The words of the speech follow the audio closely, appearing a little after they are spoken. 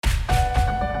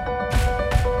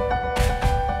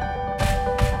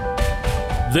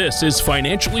This is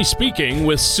Financially Speaking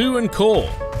with Sue and Cole,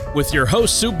 with your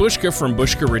host Sue Bushka from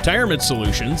Bushka Retirement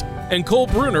Solutions and Cole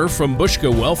Bruner from Bushka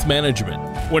Wealth Management.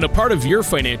 When a part of your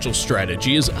financial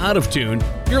strategy is out of tune,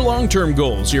 your long-term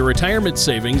goals, your retirement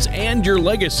savings, and your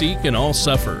legacy can all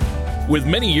suffer. With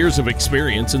many years of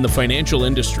experience in the financial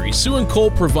industry, Sue and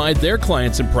Cole provide their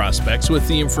clients and prospects with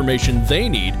the information they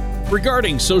need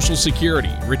regarding Social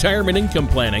Security, retirement income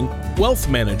planning, wealth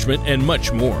management, and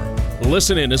much more.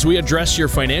 Listen in as we address your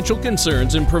financial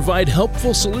concerns and provide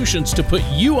helpful solutions to put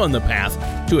you on the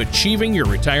path to achieving your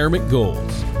retirement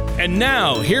goals. And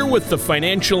now, here with the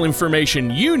financial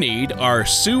information you need are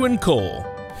Sue and Cole.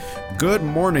 Good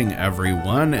morning,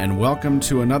 everyone, and welcome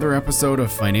to another episode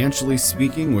of Financially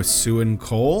Speaking with Sue and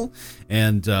Cole.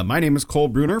 And my name is Cole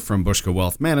Bruner from Bushka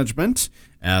Wealth Management.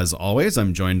 As always,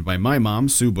 I'm joined by my mom,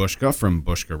 Sue Bushka from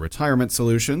Bushka Retirement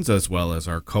Solutions, as well as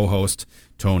our co-host,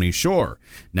 Tony Shore.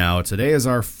 Now, today is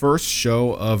our first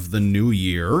show of the new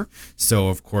year, so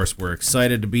of course we're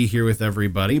excited to be here with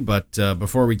everybody. But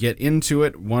before we get into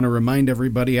it, want to remind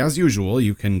everybody, as usual,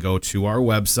 you can go to our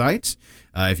website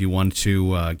if you want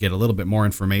to get a little bit more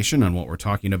information on what we're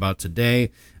talking about today.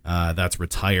 That's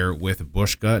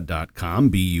retirewithbushka.com,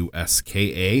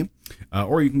 B-U-S-K-A.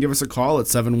 Or you can give us a call at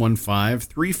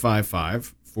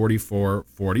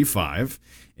 715-355-4445.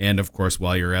 And of course,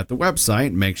 while you're at the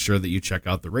website, make sure that you check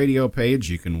out the radio page.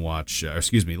 You can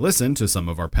listen to some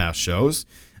of our past shows.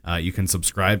 You can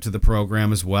subscribe to the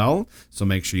program as well. So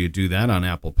make sure you do that on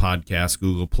Apple Podcasts,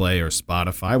 Google Play, or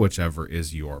Spotify, whichever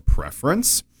is your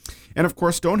preference. And of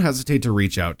course, don't hesitate to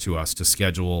reach out to us to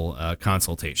schedule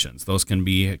consultations. Those can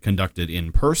be conducted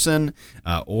in person,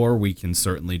 or we can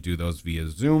certainly do those via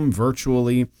Zoom,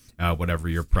 virtually, whatever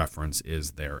your preference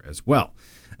is there as well.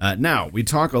 Now, we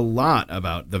talk a lot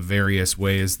about the various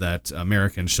ways that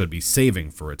Americans should be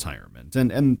saving for retirement,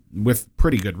 and with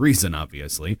pretty good reason,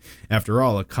 obviously. After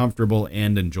all, a comfortable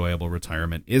and enjoyable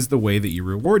retirement is the way that you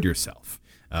reward yourself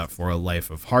for a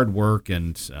life of hard work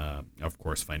and, of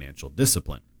course, financial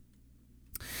discipline.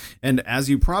 And as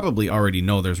you probably already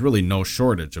know, there's really no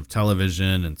shortage of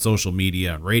television and social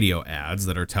media and radio ads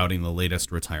that are touting the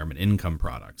latest retirement income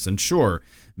products. And sure,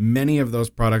 many of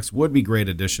those products would be great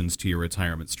additions to your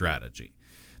retirement strategy.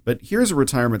 But here's a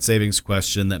retirement savings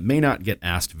question that may not get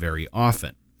asked very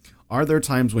often. Are there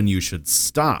times when you should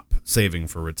stop saving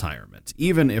for retirement,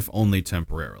 even if only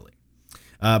temporarily?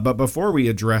 But before we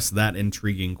address that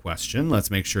intriguing question, let's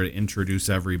make sure to introduce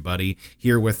everybody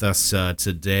here with us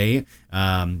today,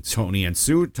 Tony and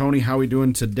Sue. Tony, how are we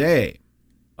doing today?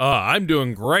 I'm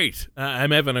doing great.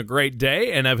 I'm having a great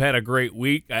day, and I've had a great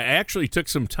week. I actually took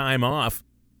some time off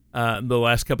the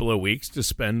last couple of weeks to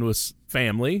spend with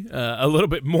family, a little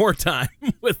bit more time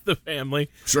with the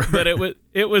family. Sure. But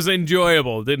it was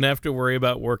enjoyable. Didn't have to worry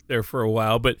about work there for a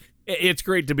while, but it's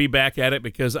great to be back at it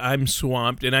because I'm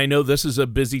swamped, and I know this is a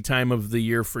busy time of the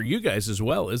year for you guys as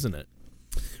well, isn't it?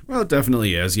 Well, it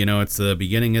definitely is. You know, it's the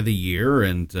beginning of the year,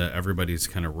 and everybody's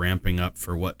kind of ramping up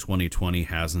for what 2020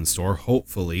 has in store.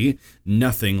 Hopefully,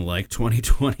 nothing like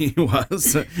 2020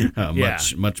 was.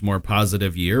 Much more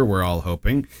positive year, we're all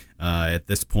hoping. At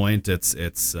this point,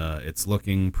 it's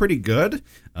looking pretty good,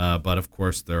 but of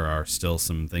course, there are still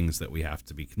some things that we have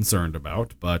to be concerned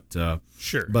about. But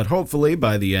sure. But hopefully,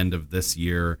 by the end of this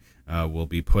year, we'll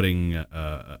be putting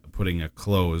a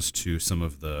close to some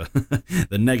of the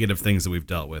the negative things that we've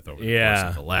dealt with over the course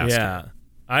of the last year.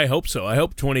 I hope so. I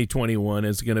hope 2021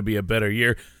 is going to be a better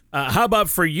year. How about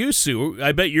for you, Sue?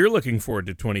 I bet you're looking forward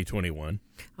to 2021.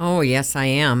 Oh, yes, I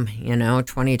am. You know,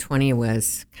 2020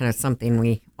 was kind of something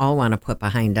we all want to put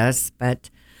behind us, but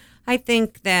I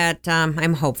think that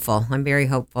I'm hopeful. I'm very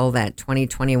hopeful that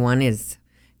 2021 is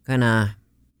going to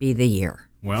be the year.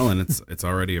 Well, and it's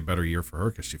already a better year for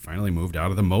her because she finally moved out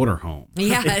of the motorhome.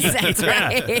 Yes, that's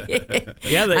right.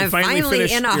 Yeah, they I'm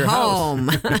finally in a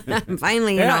home. I'm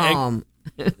finally in a home.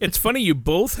 It's funny, you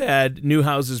both had new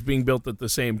houses being built at the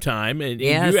same time, and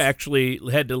yes. You actually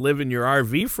had to live in your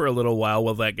RV for a little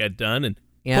while that got done. And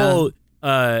yeah. Paul,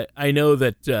 I know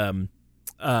that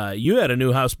you had a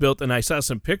new house built, and I saw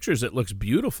some pictures. It looks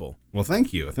beautiful. Well,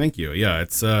 thank you. Yeah,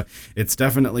 it's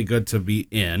definitely good to be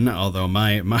in. Although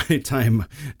my time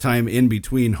in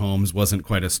between homes wasn't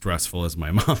quite as stressful as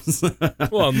my mom's.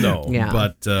 Well, no. Yeah.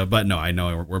 But no, I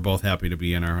know we're both happy to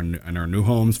be in our new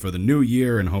homes for the new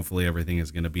year, and hopefully everything is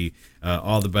going to be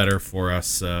all the better for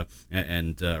us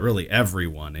and really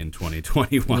everyone in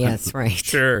 2021. Yes, right.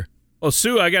 Sure. Well,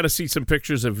 Sue, I got to see some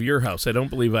pictures of your house. I don't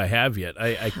believe I have yet.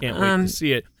 I can't wait to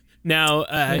see it.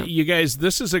 Now, you guys,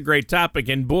 this is a great topic.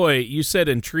 And boy, you said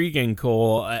intriguing,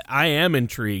 Cole. I am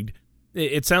intrigued.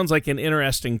 It sounds like an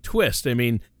interesting twist. I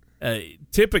mean,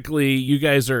 Typically, you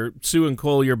guys are, Sue and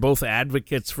Cole, you're both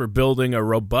advocates for building a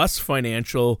robust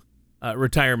financial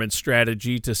retirement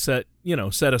strategy to set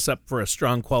us up for a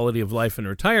strong quality of life in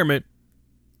retirement.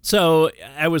 So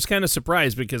I was kind of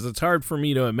surprised because it's hard for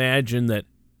me to imagine that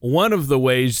one of the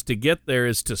ways to get there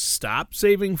is to stop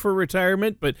saving for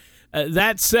retirement. But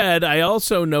that said, I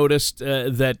also noticed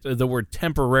that the word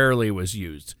temporarily was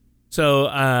used. So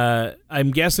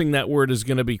I'm guessing that word is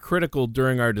going to be critical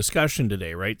during our discussion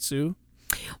today, right, Sue?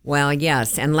 Well,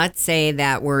 yes. And let's say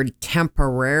that word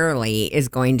temporarily is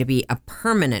going to be a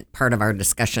permanent part of our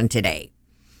discussion today.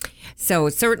 So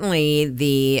certainly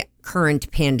the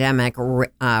current pandemic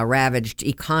ravaged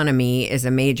economy is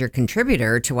a major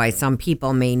contributor to why some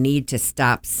people may need to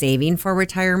stop saving for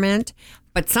retirement.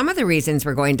 But some of the reasons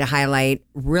we're going to highlight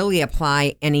really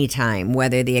apply anytime,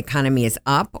 whether the economy is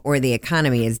up or the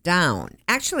economy is down.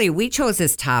 Actually, we chose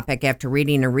this topic after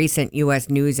reading a recent U.S.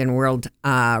 News and World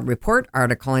Report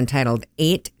article entitled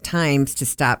 8 Times to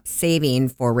Stop Saving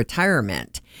for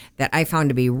Retirement that I found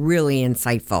to be really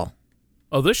insightful.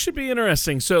 Oh, this should be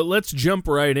interesting. So let's jump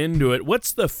right into it.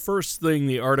 What's the first thing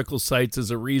the article cites as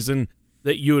a reason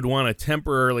that you would want to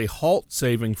temporarily halt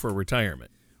saving for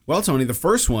retirement? Well, Tony, the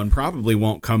first one probably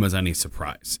won't come as any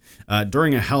surprise.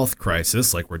 During a health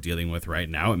crisis like we're dealing with right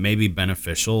now, it may be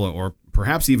beneficial or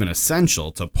perhaps even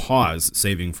essential to pause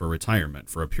saving for retirement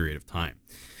for a period of time.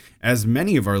 As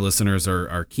many of our listeners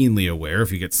are keenly aware,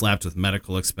 if you get slapped with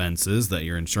medical expenses that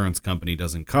your insurance company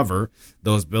doesn't cover,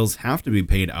 those bills have to be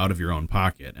paid out of your own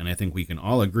pocket. And I think we can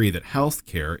all agree that health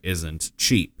care isn't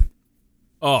cheap.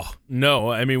 Oh,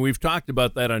 no. I mean, we've talked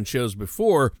about that on shows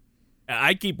before.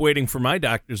 I keep waiting for my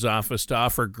doctor's office to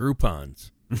offer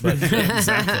Groupons. But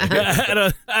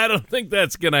exactly. I don't think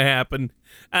that's going to happen.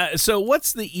 So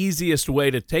what's the easiest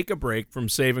way to take a break from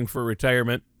saving for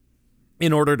retirement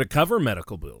in order to cover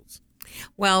medical bills?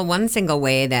 Well, one single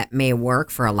way that may work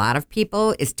for a lot of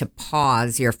people is to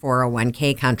pause your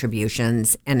 401k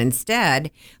contributions and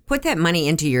instead put that money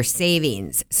into your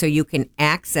savings so you can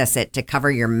access it to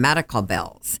cover your medical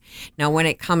bills. Now, when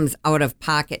it comes out of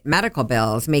pocket medical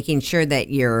bills, making sure that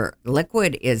your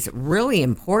liquid is really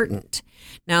important.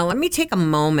 Now, let me take a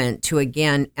moment to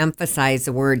again emphasize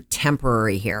the word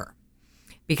temporary here,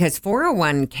 because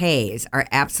 401ks are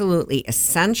absolutely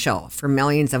essential for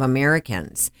millions of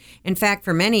Americans. In fact,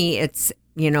 for many, it's,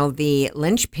 the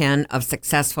linchpin of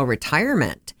successful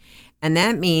retirement. And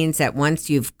that means that once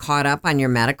you've caught up on your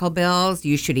medical bills,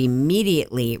 you should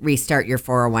immediately restart your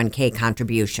 401k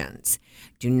contributions.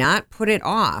 Do not put it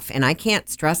off. And I can't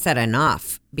stress that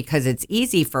enough because it's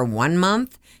easy for 1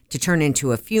 month to turn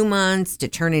into a few months, to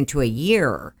turn into a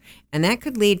year. And that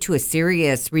could lead to a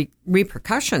serious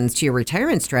repercussions to your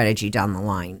retirement strategy down the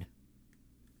line.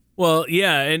 Well,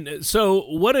 yeah. And so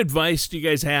what advice do you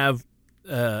guys have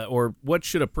or what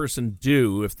should a person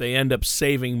do if they end up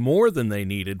saving more than they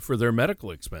needed for their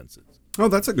medical expenses? Oh,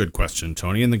 that's a good question,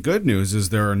 Tony. And the good news is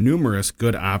there are numerous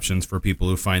good options for people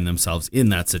who find themselves in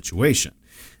that situation.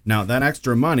 Now, that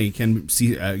extra money can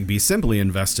be simply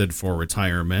invested for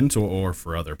retirement or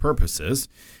for other purposes.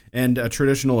 And a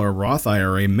traditional or Roth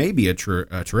IRA may be a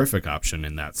terrific option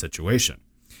in that situation.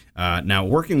 Now,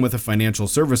 working with a financial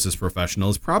services professional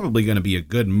is probably going to be a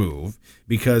good move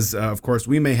because, of course,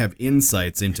 we may have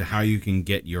insights into how you can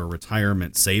get your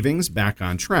retirement savings back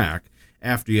on track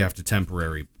after you have to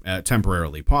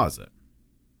temporarily pause it.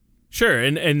 Sure,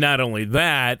 and not only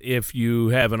that, if you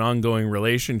have an ongoing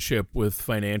relationship with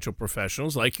financial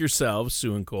professionals like yourselves,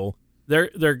 Sue and Cole,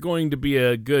 they're going to be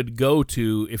a good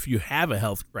go-to if you have a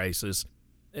health crisis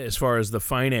as far as the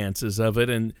finances of it.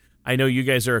 And I know you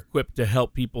guys are equipped to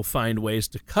help people find ways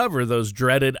to cover those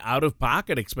dreaded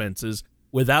out-of-pocket expenses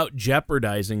without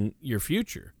jeopardizing your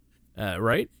future.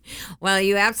 Right? Well,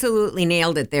 you absolutely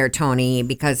nailed it there, Tony,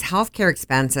 because healthcare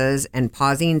expenses and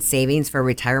pausing savings for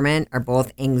retirement are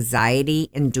both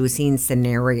anxiety-inducing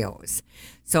scenarios.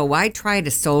 So why try to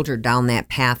soldier down that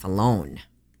path alone?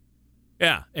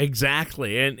 Yeah,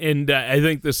 exactly. And I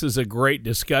think this is a great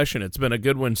discussion. It's been a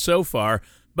good one so far,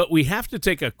 but we have to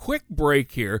take a quick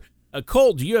break here.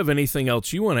 Cole, do you have anything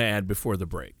else you want to add before the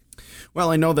break? Well,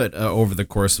 I know that over the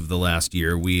course of the last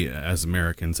year, we as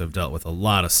Americans have dealt with a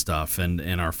lot of stuff,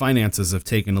 and our finances have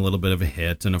taken a little bit of a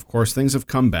hit. And of course, things have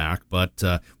come back, but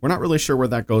we're not really sure where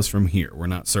that goes from here. We're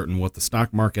not certain what the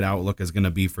stock market outlook is going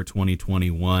to be for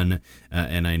 2021.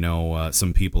 And I know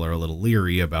some people are a little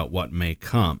leery about what may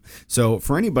come. So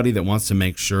for anybody that wants to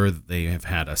make sure that they have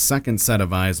had a second set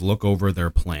of eyes look over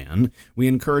their plan, we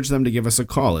encourage them to give us a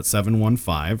call at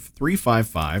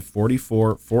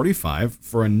 715-355-4445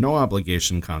 for a no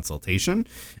obligation consultation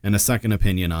and a second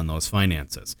opinion on those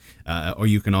finances. Or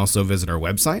you can also visit our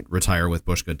website,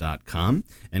 retirewithbushka.com,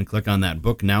 and click on that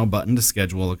Book Now button to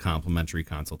schedule a complimentary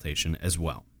consultation as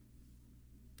well.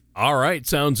 All right,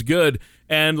 sounds good.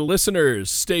 And listeners,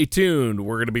 stay tuned.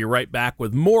 We're going to be right back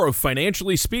with more of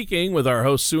Financially Speaking with our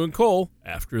hosts Sue and Cole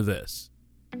after this.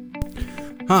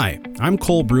 Hi, I'm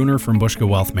Cole Bruner from Bushka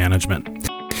Wealth Management.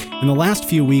 In the last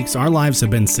few weeks, our lives have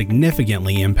been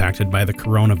significantly impacted by the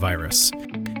coronavirus,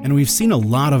 and we've seen a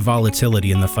lot of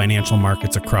volatility in the financial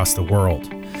markets across the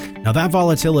world. Now, that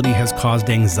volatility has caused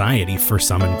anxiety for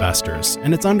some investors,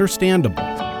 and it's understandable,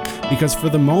 because for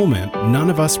the moment, none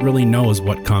of us really knows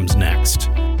what comes next.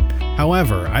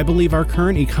 However, I believe our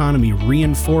current economy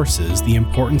reinforces the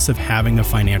importance of having a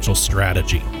financial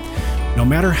strategy. No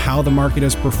matter how the market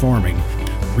is performing,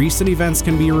 recent events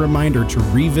can be a reminder to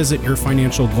revisit your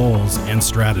financial goals and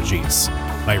strategies.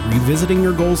 By revisiting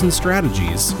your goals and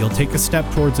strategies, you'll take a step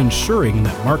towards ensuring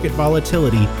that market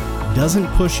volatility doesn't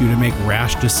push you to make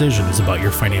rash decisions about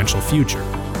your financial future.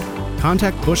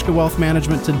 Contact Bushka Wealth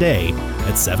Management today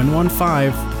at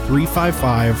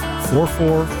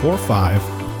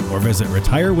 715-355-4445 or visit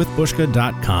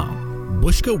retirewithbushka.com.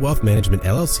 Bushka Wealth Management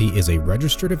LLC is a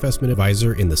registered investment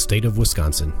advisor in the state of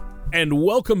Wisconsin. And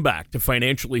welcome back to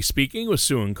Financially Speaking with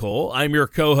Sue and Cole. I'm your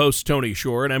co-host, Tony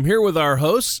Shore, and I'm here with our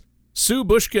hosts, Sue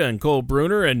Bushka and Cole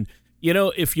Bruner. And, you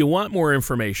know, if you want more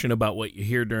information about what you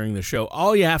hear during the show,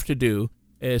 all you have to do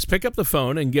is pick up the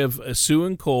phone and give Sue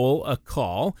and Cole a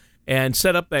call and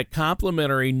set up that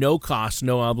complimentary, no-cost,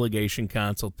 no-obligation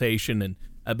consultation. And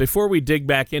before we dig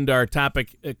back into our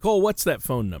topic, Cole, what's that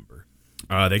phone number?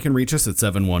 They can reach us at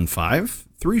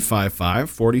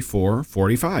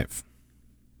 715-355-4445.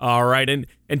 All right, and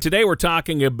today we're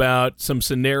talking about some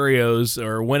scenarios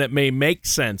or when it may make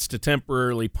sense to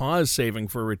temporarily pause saving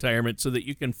for retirement so that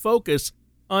you can focus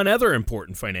on other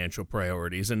important financial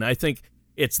priorities. And I think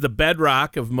it's the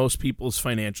bedrock of most people's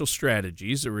financial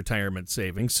strategies, a retirement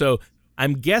savings. So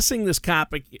I'm guessing this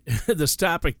topic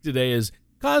today is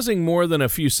causing more than a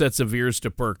few sets of ears to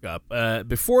perk up.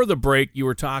 Before the break, you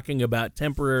were talking about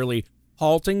temporarily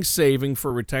halting saving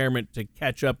for retirement to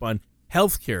catch up on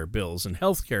healthcare bills and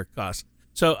healthcare costs.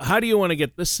 So how do you want to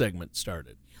get this segment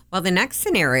started? Well, the next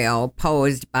scenario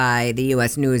posed by the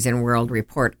U.S. News and World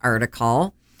Report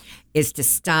article is to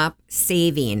stop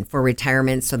saving for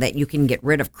retirement so that you can get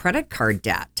rid of credit card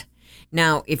debt.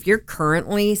 Now, if you're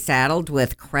currently saddled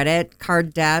with credit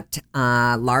card debt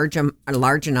large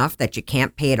enough that you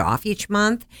can't pay it off each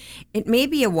month, it may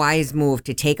be a wise move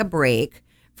to take a break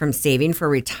from saving for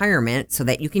retirement so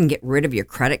that you can get rid of your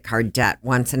credit card debt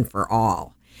once and for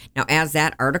all. Now, as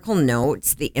that article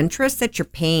notes, the interest that you're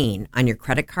paying on your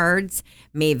credit cards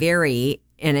may vary,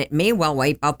 and it may well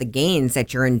wipe out the gains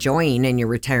that you're enjoying in your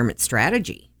retirement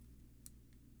strategy.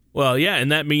 Well, yeah,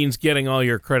 and that means getting all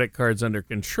your credit cards under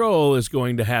control is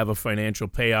going to have a financial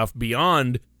payoff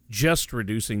beyond just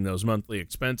reducing those monthly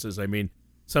expenses. I mean,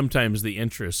 sometimes the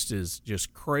interest is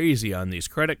just crazy on these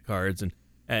credit cards. And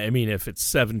I mean, if it's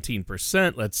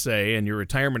 17%, let's say, and your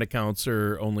retirement accounts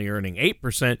are only earning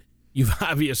 8%, you've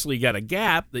obviously got a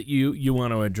gap that you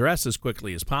want to address as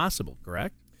quickly as possible,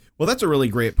 correct? Well, that's a really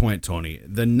great point, Tony.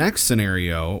 The next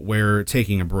scenario where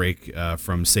taking a break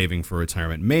from saving for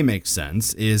retirement may make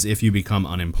sense is if you become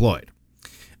unemployed.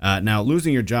 Now,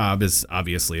 losing your job is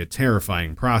obviously a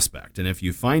terrifying prospect, and if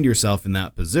you find yourself in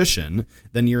that position,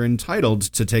 then you're entitled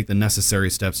to take the necessary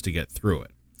steps to get through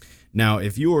it. Now,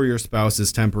 if you or your spouse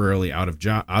is temporarily out of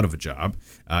a job,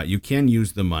 you can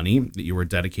use the money that you were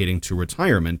dedicating to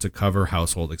retirement to cover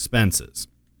household expenses.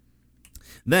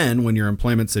 Then, when your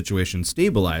employment situation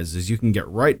stabilizes, you can get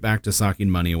right back to socking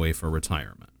money away for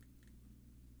retirement.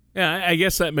 Yeah, I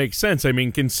guess that makes sense. I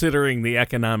mean, considering the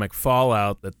economic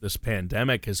fallout that this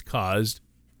pandemic has caused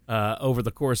over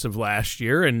the course of last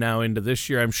year and now into this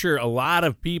year, I'm sure a lot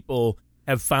of people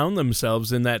have found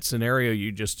themselves in that scenario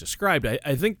you just described.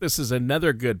 I think this is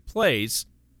another good place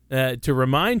to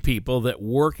remind people that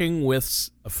working with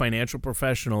a financial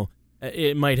professional,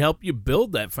 it might help you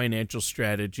build that financial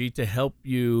strategy to help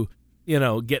you,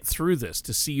 get through this,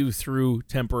 to see you through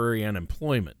temporary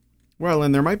unemployment. Well,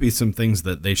 and there might be some things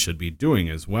that they should be doing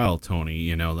as well,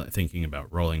 Tony, thinking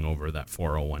about rolling over that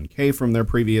 401k from their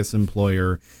previous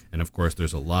employer. And of course,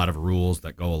 there's a lot of rules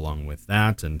that go along with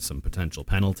that and some potential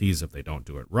penalties if they don't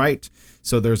do it right.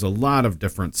 So there's a lot of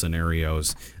different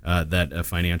scenarios that a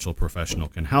financial professional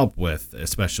can help with,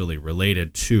 especially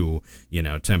related to,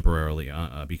 temporarily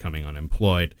becoming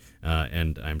unemployed.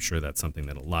 And I'm sure that's something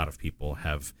that a lot of people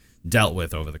have dealt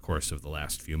with over the course of the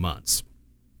last few months.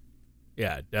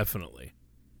 Yeah, definitely.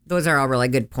 Those are all really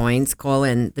good points, Cole.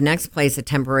 And the next place a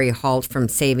temporary halt from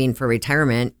saving for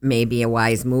retirement may be a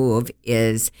wise move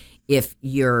is if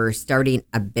you're starting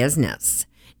a business.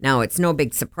 Now, it's no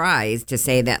big surprise to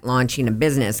say that launching a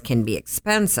business can be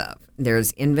expensive.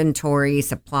 There's inventory,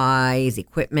 supplies,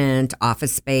 equipment,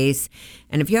 office space.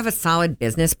 And if you have a solid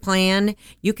business plan,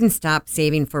 you can stop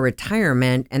saving for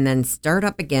retirement and then start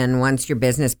up again once your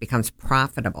business becomes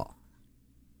profitable.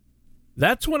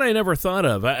 That's what I never thought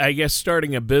of. I guess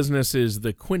starting a business is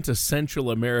the quintessential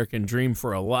American dream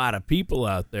for a lot of people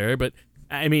out there. But,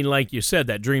 I mean, like you said,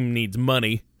 that dream needs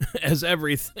money, as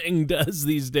everything does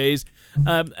these days.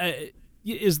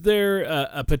 Is there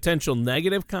a potential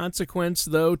negative consequence,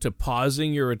 though, to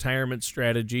pausing your retirement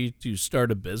strategy to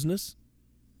start a business?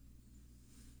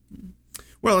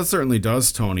 Well, it certainly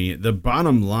does, Tony. The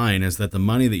bottom line is that the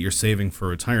money that you're saving for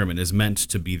retirement is meant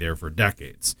to be there for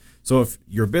decades. So if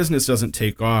your business doesn't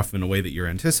take off in a way that you're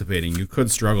anticipating, you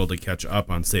could struggle to catch up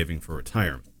on saving for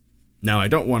retirement. Now, I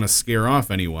don't want to scare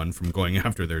off anyone from going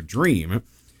after their dream.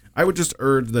 I would just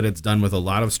urge that it's done with a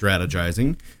lot of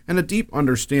strategizing and a deep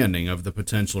understanding of the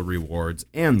potential rewards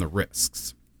and the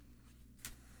risks.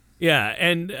 Yeah,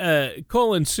 and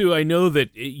Cole and Sue, I know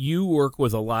that you work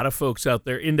with a lot of folks out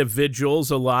there,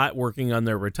 individuals a lot working on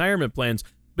their retirement plans,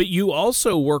 but you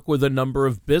also work with a number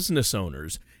of business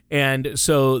owners. And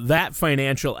so that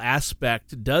financial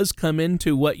aspect does come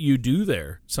into what you do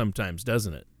there sometimes,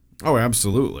 doesn't it? Oh,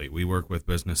 absolutely. We work with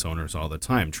business owners all the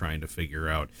time trying to figure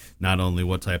out not only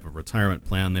what type of retirement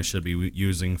plan they should be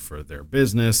using for their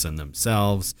business and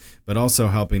themselves, but also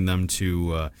helping them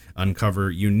to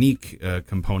uncover unique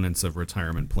components of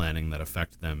retirement planning that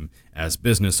affect them as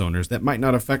business owners that might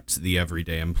not affect the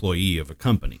everyday employee of a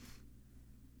company.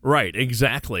 Right,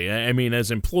 exactly. I mean,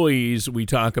 as employees, we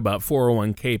talk about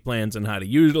 401k plans and how to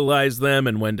utilize them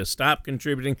and when to stop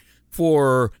contributing.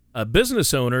 For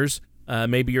business owners,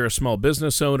 maybe you're a small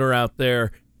business owner out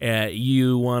there,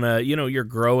 you want to, you're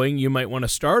growing, you might want to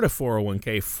start a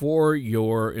 401k for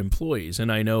your employees.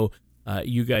 And I know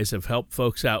you guys have helped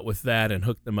folks out with that and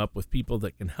hooked them up with people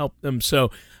that can help them.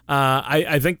 So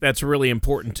I think that's really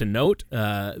important to note.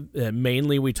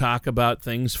 Mainly we talk about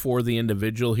things for the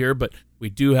individual here, but we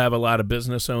do have a lot of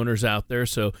business owners out there.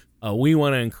 So we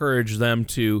want to encourage them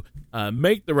to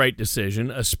make the right decision,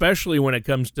 especially when it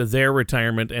comes to their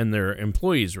retirement and their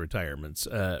employees' retirements.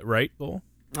 Right, Cole?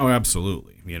 Oh,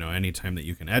 absolutely. Anytime that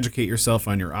you can educate yourself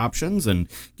on your options and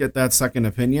get that second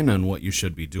opinion on what you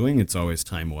should be doing, it's always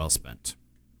time well spent.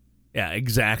 Yeah,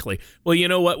 exactly. Well, you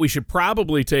know what? We should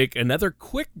probably take another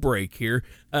quick break here.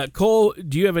 Cole,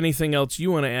 do you have anything else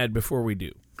you want to add before we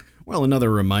do? Well, another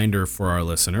reminder for our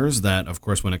listeners that, of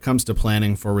course, when it comes to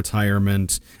planning for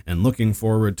retirement and looking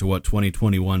forward to what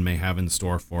 2021 may have in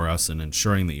store for us and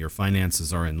ensuring that your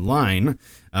finances are in line,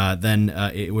 then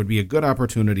it would be a good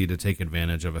opportunity to take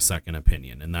advantage of a second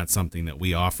opinion. And that's something that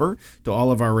we offer to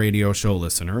all of our radio show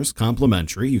listeners,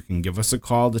 complimentary. You can give us a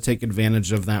call to take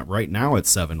advantage of that right now at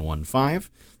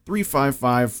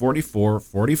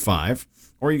 715-355-4445.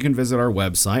 Or you can visit our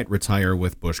website,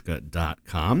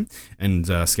 retirewithbushka.com,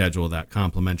 and schedule that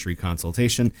complimentary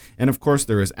consultation. And of course,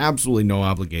 there is absolutely no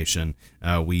obligation.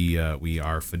 We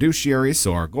are fiduciaries,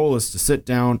 so our goal is to sit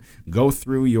down, go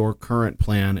through your current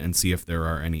plan, and see if there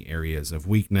are any areas of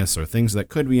weakness or things that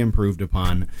could be improved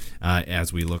upon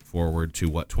as we look forward to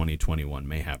what 2021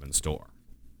 may have in store.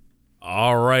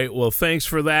 All right. Well, thanks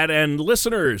for that. And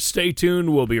listeners, stay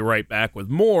tuned. We'll be right back with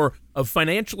more of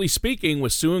Financially Speaking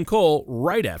with Sue and Cole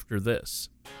right after this.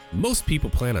 Most people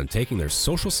plan on taking their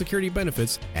Social Security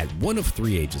benefits at one of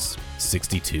three ages,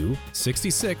 62,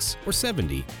 66, or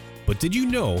 70. But did you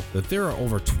know that there are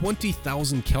over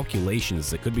 20,000 calculations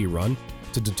that could be run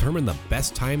to determine the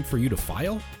best time for you to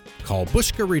file? Call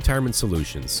Bushka Retirement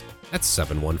Solutions at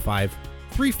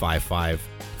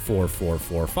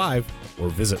 715-355-4445 or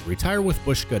visit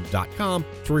retirewithbushka.com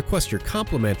to request your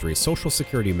complimentary Social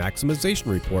Security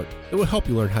Maximization Report that will help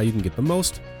you learn how you can get the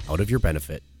most out of your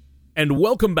benefit. And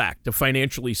welcome back to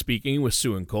Financially Speaking with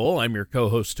Sue and Cole. I'm your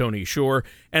co-host, Tony Shore,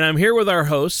 and I'm here with our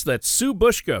hosts. That's Sue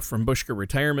Bushka from Bushka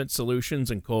Retirement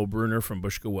Solutions and Cole Bruner from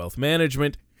Bushka Wealth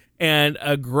Management. And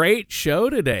a great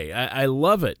show today. I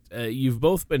love it. You've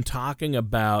both been talking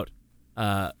about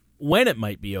when it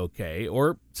might be okay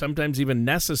or sometimes even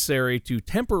necessary to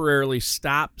temporarily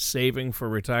stop saving for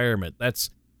retirement. That's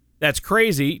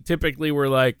crazy. Typically, we're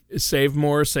like, save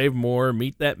more,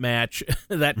 meet that match,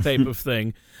 that type of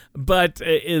thing. But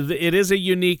it is a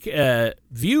unique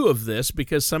view of this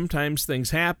because sometimes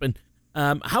things happen.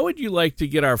 How would you like to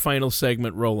get our final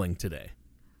segment rolling today?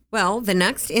 Well, the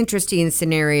next interesting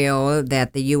scenario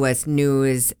that the U.S.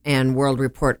 News and World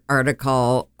Report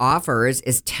article offers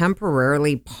is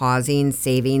temporarily pausing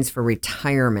savings for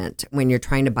retirement when you're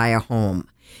trying to buy a home.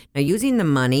 Now, using the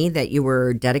money that you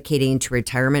were dedicating to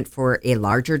retirement for a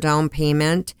larger down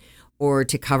payment or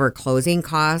to cover closing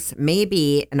costs may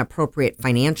be an appropriate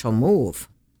financial move.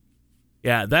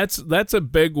 Yeah, that's a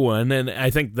big one, and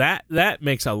I think that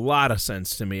makes a lot of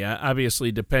sense to me.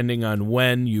 Obviously, depending on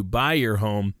when you buy your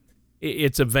home,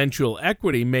 its eventual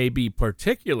equity may be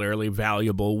particularly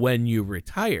valuable when you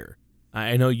retire.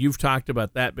 I know you've talked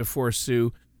about that before,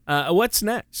 Sue. What's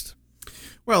next?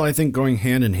 Well, I think going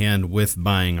hand in hand with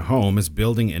buying a home is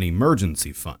building an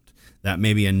emergency fund. That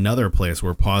may be another place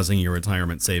where pausing your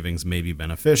retirement savings may be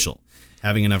beneficial.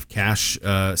 Having enough cash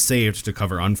saved to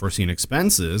cover unforeseen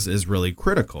expenses is really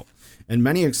critical. And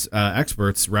many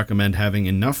experts recommend having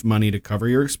enough money to cover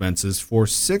your expenses for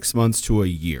 6 months to a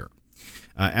year.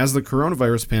 As the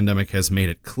coronavirus pandemic has made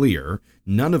it clear,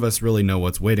 none of us really know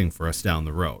what's waiting for us down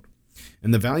the road.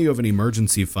 And the value of an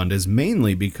emergency fund is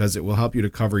mainly because it will help you to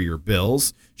cover your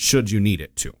bills should you need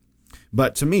it to.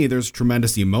 But to me, there's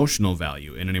tremendous emotional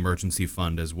value in an emergency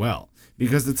fund as well,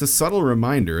 because it's a subtle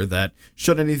reminder that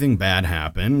should anything bad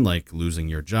happen, like losing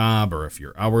your job or if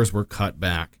your hours were cut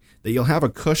back, that you'll have a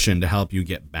cushion to help you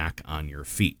get back on your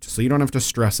feet, so you don't have to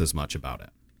stress as much about it.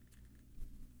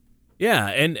 Yeah,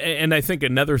 and I think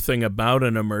another thing about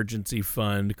an emergency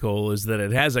fund, Cole, is that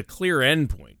it has a clear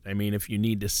endpoint. I mean, if you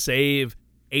need to save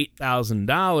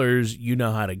 $8,000, you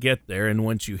know how to get there, and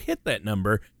once you hit that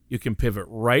number, you can pivot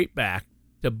right back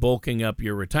to bulking up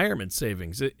your retirement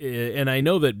savings. And I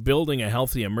know that building a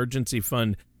healthy emergency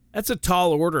fund, that's a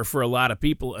tall order for a lot of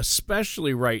people,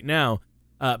 especially right now.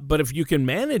 But if you can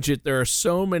manage it, there are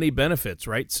so many benefits,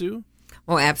 right, Sue?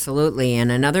 Oh, absolutely.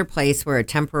 And another place where a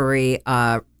temporary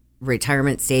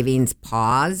retirement savings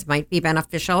pause might be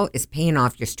beneficial is paying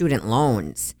off your student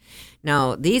loans.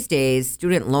 Now, these days,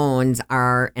 student loans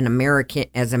are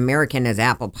as American as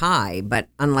apple pie, but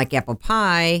unlike apple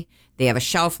pie, they have a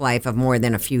shelf life of more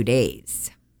than a few days.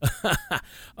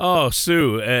 Oh,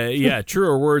 Sue, yeah,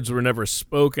 truer words were never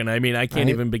spoken. I mean, I can't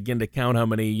even begin to count how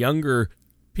many younger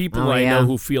people I know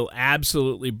who feel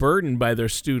absolutely burdened by their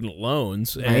student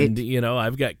loans. And,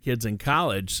 I've got kids in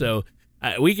college, so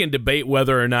we can debate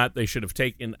whether or not they should have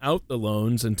taken out the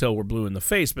loans until we're blue in the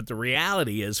face, but the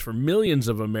reality is for millions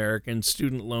of Americans,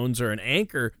 student loans are an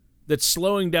anchor that's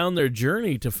slowing down their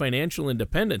journey to financial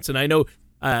independence. And I know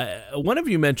one of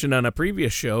you mentioned on a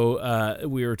previous show,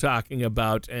 we were talking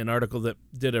about an article that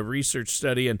did a research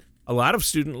study, and a lot of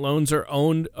student loans are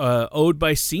owed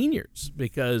by seniors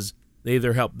because they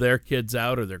either help their kids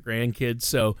out or their grandkids.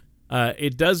 So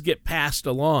it does get passed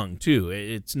along, too.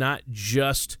 It's not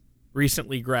just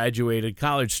recently graduated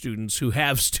college students who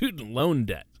have student loan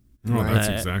debt. Oh, that's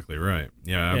exactly right.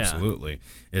 Yeah, absolutely.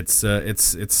 Yeah.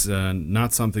 It's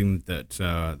not something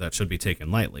that should be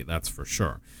taken lightly. That's for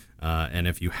sure. And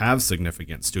if you have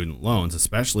significant student loans,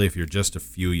 especially if you're just a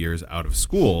few years out of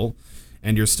school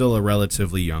and you're still a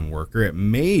relatively young worker, it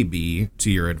may be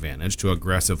to your advantage to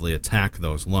aggressively attack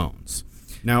those loans.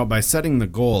 Now, by setting the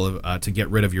goal to get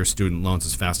rid of your student loans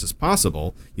as fast as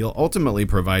possible, you'll ultimately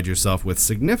provide yourself with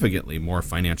significantly more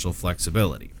financial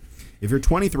flexibility. If you're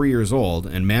 23 years old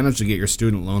and manage to get your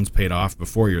student loans paid off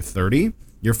before you're 30,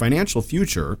 your financial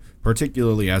future,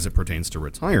 particularly as it pertains to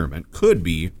retirement, could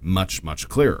be much, much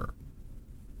clearer.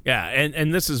 Yeah,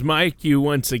 and this is my cue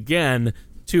once again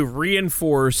to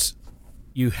reinforce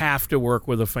you have to work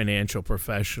with a financial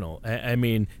professional. I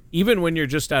mean, even when you're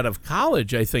just out of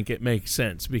college, I think it makes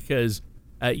sense because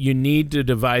you need to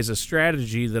devise a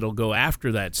strategy that'll go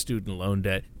after that student loan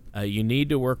debt. You need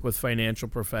to work with financial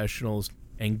professionals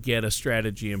and get a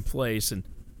strategy in place. And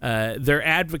they're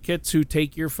advocates who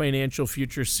take your financial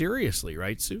future seriously,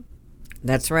 right, Sue?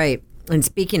 That's right. And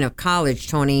speaking of college,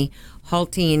 Tony,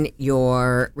 halting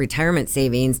your retirement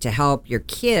savings to help your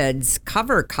kids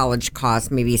cover college costs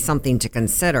may be something to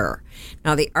consider.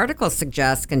 Now, the article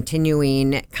suggests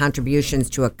continuing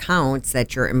contributions to accounts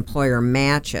that your employer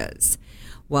matches,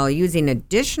 while using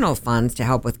additional funds to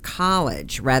help with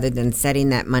college rather than setting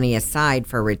that money aside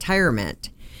for retirement.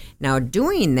 Now,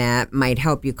 doing that might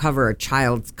help you cover a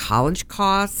child's college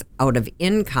costs out of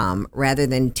income rather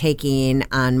than taking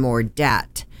on more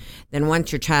debt. Then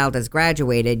once your child has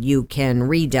graduated, you can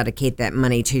rededicate that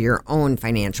money to your own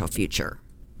financial future.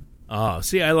 Oh,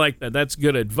 see, I like that. That's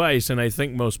good advice, and I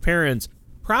think most parents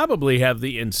probably have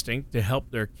the instinct to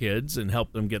help their kids and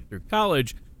help them get through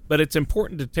college, but it's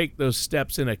important to take those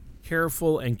steps in a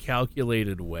careful and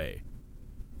calculated way.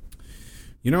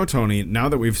 You know, Tony, now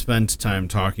that we've spent time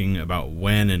talking about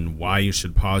when and why you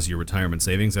should pause your retirement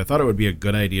savings, I thought it would be a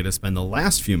good idea to spend the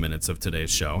last few minutes of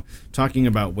today's show talking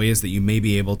about ways that you may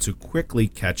be able to quickly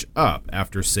catch up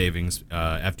after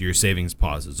your savings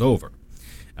pause is over.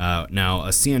 Now, a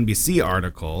CNBC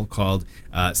article called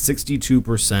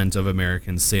 62% of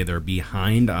Americans say they're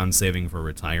behind on saving for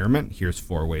retirement. Here's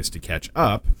 4 ways to catch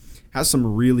up. Has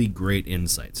some really great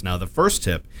insights. Now, the first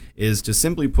tip is to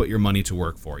simply put your money to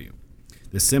work for you.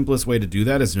 The simplest way to do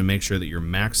that is to make sure that you're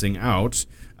maxing out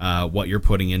what you're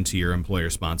putting into your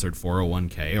employer-sponsored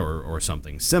 401k or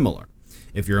something similar.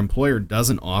 If your employer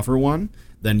doesn't offer one,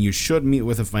 then you should meet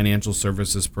with a financial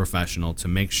services professional to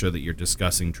make sure that you're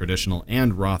discussing traditional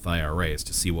and Roth IRAs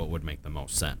to see what would make the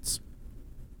most sense.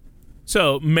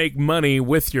 So make money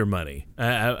with your money.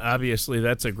 Obviously,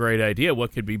 that's a great idea.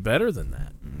 What could be better than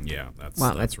that? Yeah, that's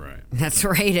right. That's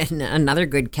right. And another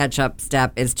good catch-up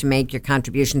step is to make your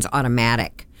contributions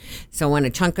automatic. So when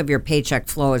a chunk of your paycheck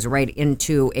flows right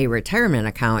into a retirement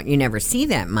account, you never see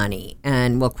that money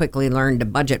and will quickly learn to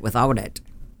budget without it.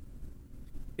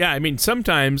 Yeah, I mean,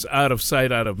 sometimes out of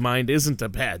sight, out of mind isn't a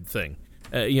bad thing.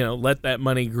 Let that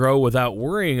money grow without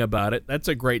worrying about it. That's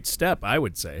a great step, I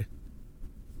would say.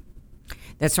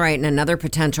 That's right. And another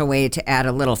potential way to add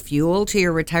a little fuel to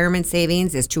your retirement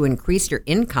savings is to increase your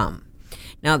income.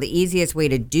 Now, the easiest way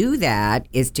to do that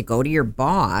is to go to your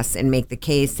boss and make the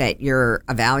case that you're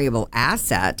a valuable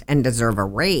asset and deserve a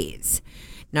raise.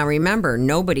 Now, remember,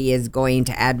 nobody is going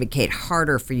to advocate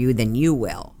harder for you than you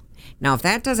will. Now, if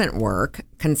that doesn't work,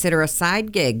 consider a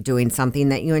side gig doing something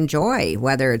that you enjoy,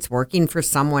 whether it's working for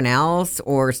someone else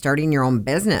or starting your own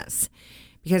business.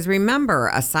 Because remember,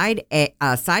 a side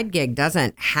gig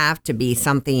doesn't have to be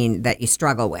something that you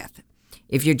struggle with.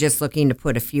 If you're just looking to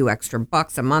put a few extra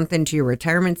bucks a month into your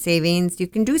retirement savings, you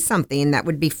can do something that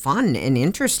would be fun and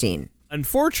interesting.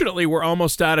 Unfortunately, we're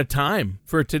almost out of time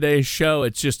for today's show.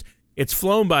 It's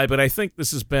flown by, but I think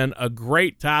this has been a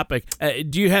great topic.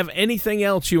 Do you have anything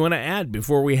else you want to add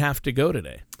before we have to go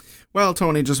today? Well,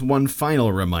 Tony, just one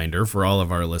final reminder for all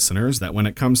of our listeners that when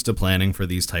it comes to planning for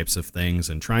these types of things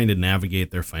and trying to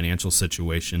navigate their financial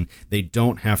situation, they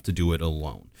don't have to do it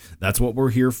alone. That's what we're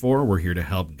here for. We're here to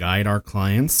help guide our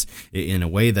clients in a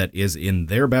way that is in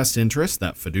their best interest,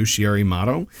 that fiduciary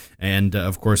motto. And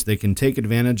of course, they can take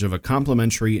advantage of a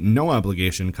complimentary, no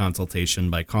obligation consultation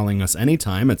by calling us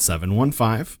anytime at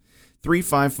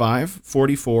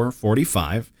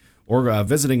 715-355-4445. or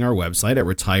visiting our website at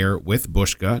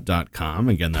retirewithbushka.com.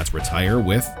 Again, that's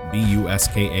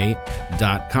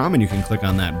retirewithbuska.com, and you can click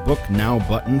on that Book Now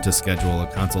button to schedule a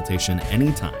consultation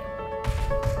anytime.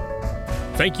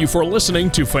 Thank you for listening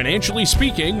to Financially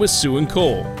Speaking with Sue and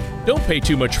Cole. Don't pay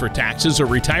too much for taxes or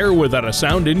retire without a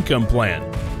sound income plan.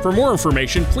 For more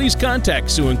information, please contact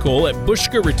Sue and Cole at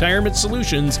Bushka Retirement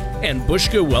Solutions and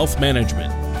Bushka Wealth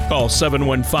Management. Call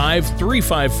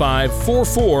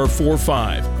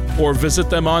 715-355-4445. or visit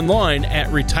them online at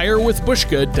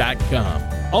retirewithbushka.com.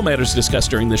 All matters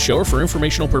discussed during this show are for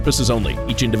informational purposes only.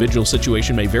 Each individual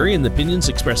situation may vary, and the opinions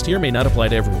expressed here may not apply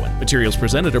to everyone. Materials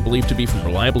presented are believed to be from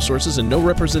reliable sources, and no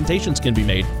representations can be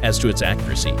made as to its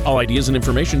accuracy. All ideas and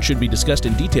information should be discussed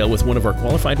in detail with one of our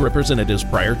qualified representatives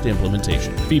prior to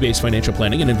implementation. Fee-based financial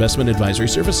planning and investment advisory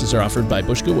services are offered by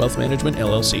Bushka Wealth Management,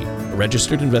 LLC, a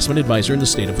registered investment advisor in the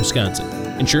state of Wisconsin.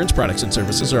 Insurance products and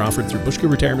services are offered through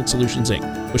Bushka Retirement Solutions,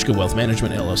 Inc. Bushka Wealth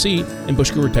Management, LLC, and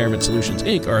Bushka Retirement Solutions,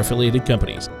 Inc. are affiliated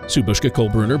companies. Sue Bushka, Cole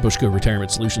Bruner, Bushka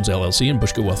Retirement Solutions, LLC, and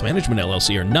Bushka Wealth Management,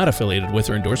 LLC are not affiliated with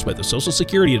or endorsed by the Social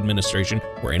Security Administration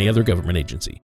or any other government agency.